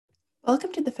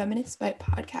Welcome to the Feminist Bite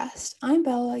podcast. I'm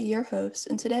Bella, your host,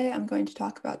 and today I'm going to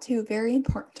talk about two very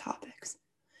important topics.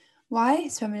 Why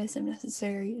is feminism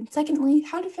necessary? And secondly,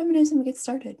 how did feminism get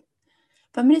started?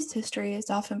 Feminist history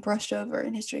is often brushed over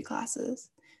in history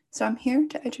classes, so I'm here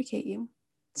to educate you.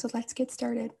 So let's get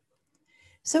started.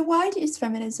 So, why is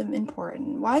feminism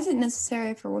important? Why is it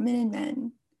necessary for women and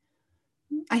men?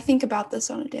 I think about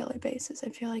this on a daily basis. I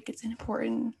feel like it's an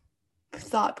important,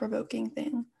 thought provoking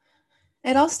thing.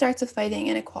 It all starts with fighting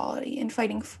inequality and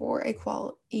fighting for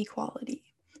equality.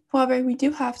 However, we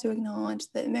do have to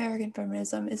acknowledge that American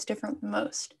feminism is different than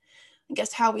most. I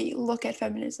guess how we look at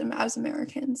feminism as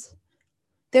Americans.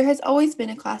 There has always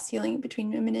been a class ceiling between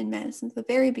women and men since the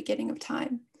very beginning of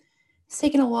time. It's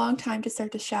taken a long time to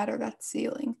start to shatter that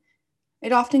ceiling.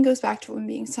 It often goes back to women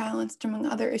being silenced among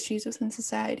other issues within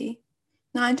society.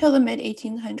 Not until the mid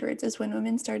 1800s is when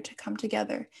women started to come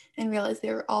together and realize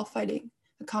they were all fighting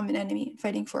a common enemy,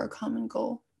 fighting for a common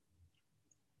goal,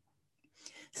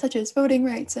 such as voting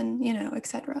rights and,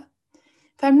 etc.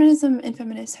 Feminism and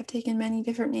feminists have taken many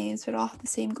different names, but all have the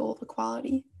same goal of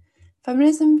equality.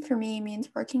 Feminism, for me, means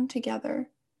working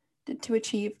together to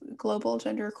achieve global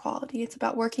gender equality. It's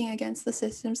about working against the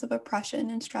systems of oppression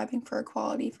and striving for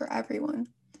equality for everyone.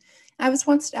 I was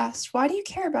once asked, why do you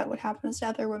care about what happens to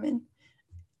other women?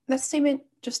 That statement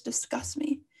just disgusts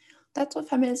me. That's what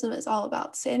feminism is all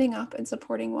about, standing up and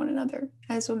supporting one another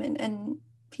as women and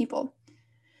people.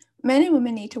 Men and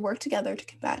women need to work together to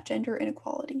combat gender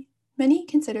inequality. Many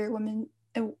consider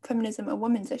feminism a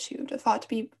woman's issue, to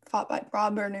be fought by bra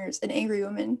burners and angry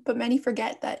women, but many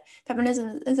forget that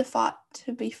feminism is a fight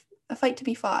to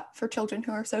be fought for children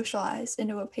who are socialized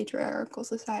into a patriarchal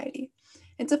society.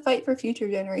 It's a fight for future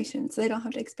generations so they don't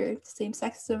have to experience the same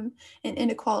sexism and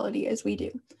inequality as we do.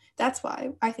 That's why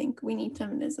I think we need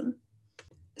feminism.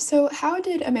 So, how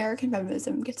did American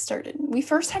feminism get started? We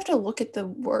first have to look at the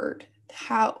word.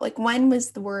 When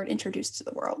was the word introduced to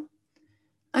the world?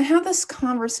 I had this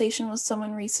conversation with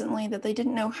someone recently that they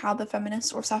didn't know how the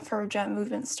feminist or suffragette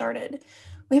movement started.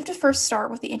 We have to first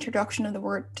start with the introduction of the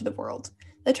word to the world.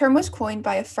 The term was coined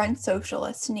by a French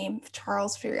socialist named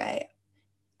Charles Fourier.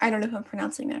 I don't know if I'm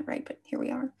pronouncing that right, but here we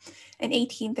are. In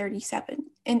 1837.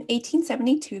 In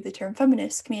 1872, the term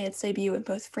feminist made its debut in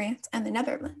both France and the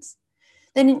Netherlands.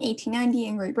 Then in 1890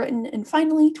 in Great Britain, and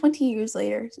finally, 20 years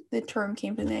later, the term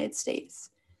came to the United States.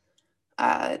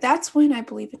 That's when I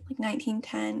believe in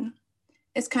 1910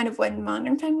 is kind of when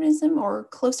modern feminism, or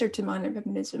closer to modern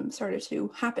feminism, started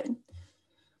to happen.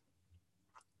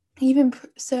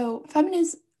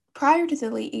 Feminism, prior to the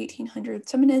late 1800s,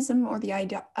 feminism, or the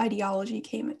ideology,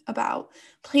 came about.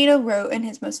 Plato wrote in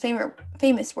his most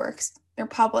famous works, The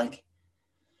Republic,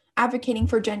 advocating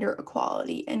for gender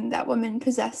equality and that women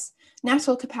possess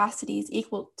natural capacities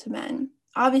equal to men.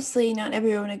 Obviously, not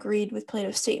everyone agreed with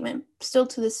Plato's statement. Still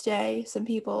to this day, some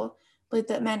people believe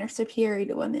that men are superior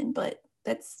to women, but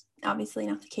that's obviously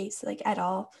not the case, at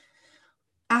all.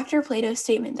 After Plato's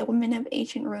statement, the women of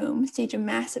ancient Rome staged a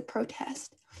massive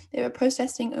protest. They were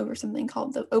protesting over something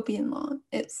called the Opium Law.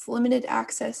 It's limited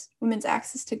women's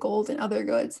access to gold and other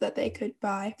goods that they could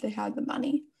buy if they had the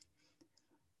money.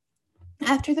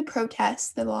 After the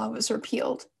protests, the law was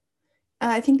repealed.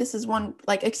 I think this is one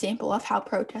example of how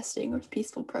protesting or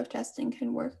peaceful protesting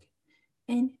can work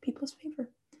in people's favor.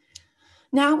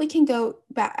 Now we can go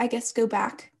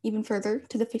back even further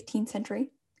to the 15th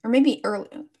century, or maybe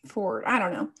forward, I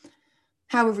don't know,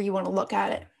 however you want to look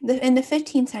at it. In the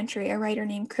 15th century, a writer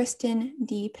named Kristen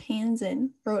D.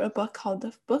 Panzin wrote a book called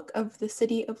The Book of the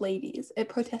City of Ladies. It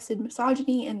protested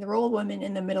misogyny and the role of women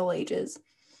in the Middle Ages.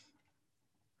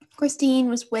 Christine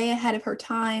was way ahead of her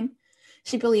time.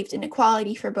 She believed in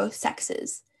equality for both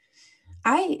sexes.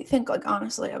 I think,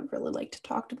 honestly, I would really like to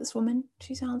talk to this woman.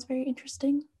 She sounds very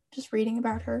interesting, just reading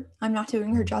about her. I'm not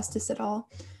doing her justice at all.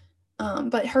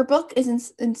 But her book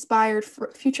is inspired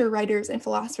for future writers and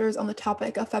philosophers on the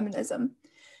topic of feminism.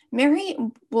 Mary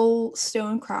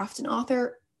Wollstonecraft, an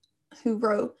author who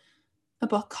wrote a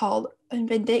book called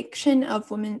Vindication of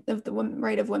the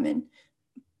Right of Women,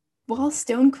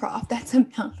 Wollstonecraft, that's a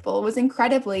mouthful, was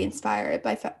incredibly inspired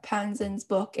by Panzin's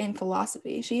book and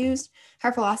philosophy. She used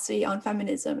her philosophy on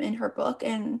feminism in her book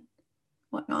and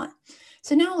whatnot.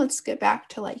 So now let's get back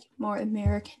to more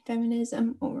American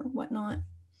feminism or whatnot.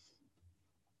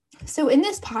 So in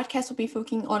this podcast, we'll be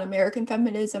focusing on American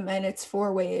feminism and its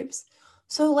four waves.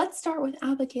 So let's start with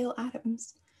Abigail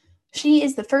Adams. She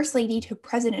is the first lady to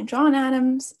President John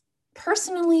Adams.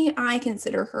 Personally, I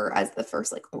consider her as the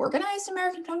first organized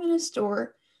American feminist,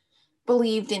 or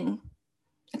believed in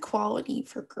equality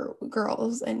for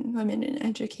girls and women in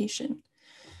education.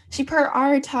 She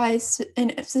prioritized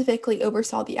and specifically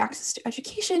oversaw the access to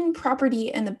education,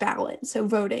 property, and the ballot, so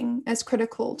voting, as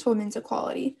critical to women's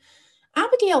equality.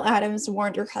 Abigail Adams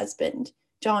warned her husband,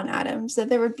 John Adams, that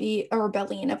there would be a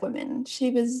rebellion of women.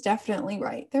 She was definitely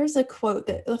right. There's a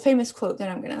famous quote that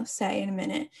I'm going to say in a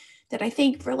minute that I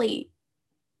think really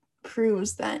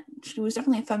proves that she was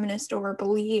definitely a feminist or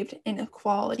believed in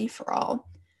equality for all.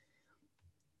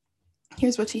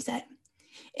 Here's what she said.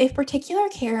 If particular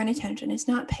care and attention is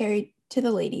not paid to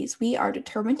the ladies, we are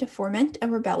determined to foment a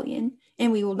rebellion,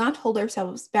 and we will not hold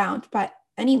ourselves bound by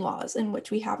any laws in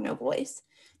which we have no voice.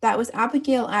 That was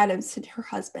Abigail Adams to her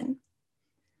husband.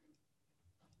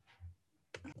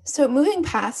 So moving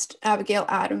past Abigail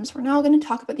Adams, we're now going to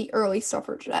talk about the early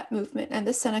suffragette movement and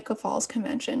the Seneca Falls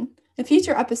Convention. A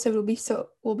future episode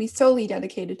will be solely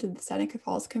dedicated to the Seneca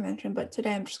Falls Convention, but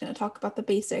today I'm just going to talk about the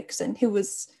basics and who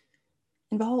was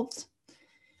involved.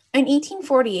 In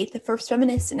 1848, the first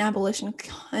feminist and abolition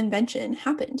convention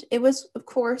happened. It was, of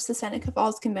course, the Seneca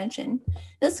Falls Convention.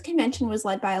 This convention was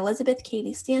led by Elizabeth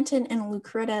Cady Stanton and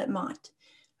Lucretia Mott.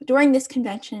 During this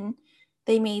convention,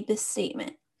 they made this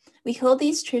statement. We hold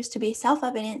these truths to be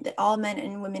self-evident that all men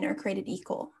and women are created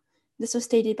equal. This was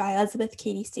stated by Elizabeth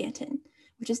Cady Stanton,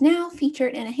 which is now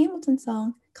featured in a Hamilton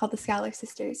song called The Schuyler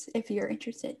Sisters, if you're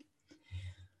interested.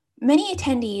 Many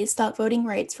attendees thought voting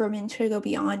rights for women should go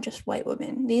beyond just white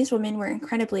women. These women were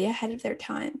incredibly ahead of their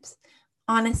times.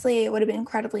 Honestly, it would have been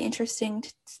incredibly interesting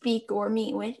to speak or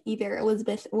meet with either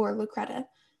Elizabeth or Lucretia.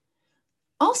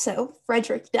 Also,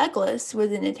 Frederick Douglass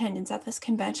was in attendance at this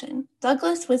convention.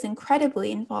 Douglass was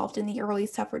incredibly involved in the early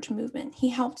suffrage movement. He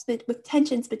helped with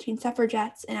tensions between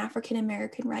suffragettes and African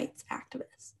American rights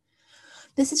activists.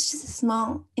 This is just a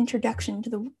small introduction to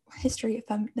the history of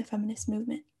the feminist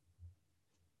movement.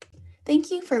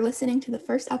 Thank you for listening to the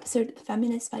first episode of the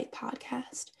Feminist Fight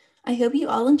podcast. I hope you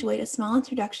all enjoyed a small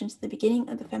introduction to the beginning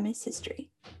of the feminist history.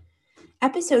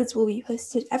 Episodes will be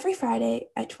posted every Friday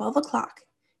at 12 o'clock.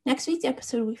 Next week's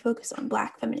episode will focus on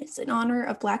Black feminists in honor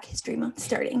of Black History Month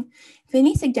starting. If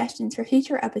any suggestions for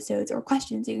future episodes or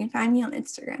questions, you can find me on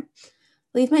Instagram.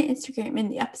 Leave my Instagram in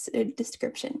the episode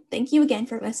description. Thank you again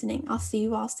for listening. I'll see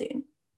you all soon.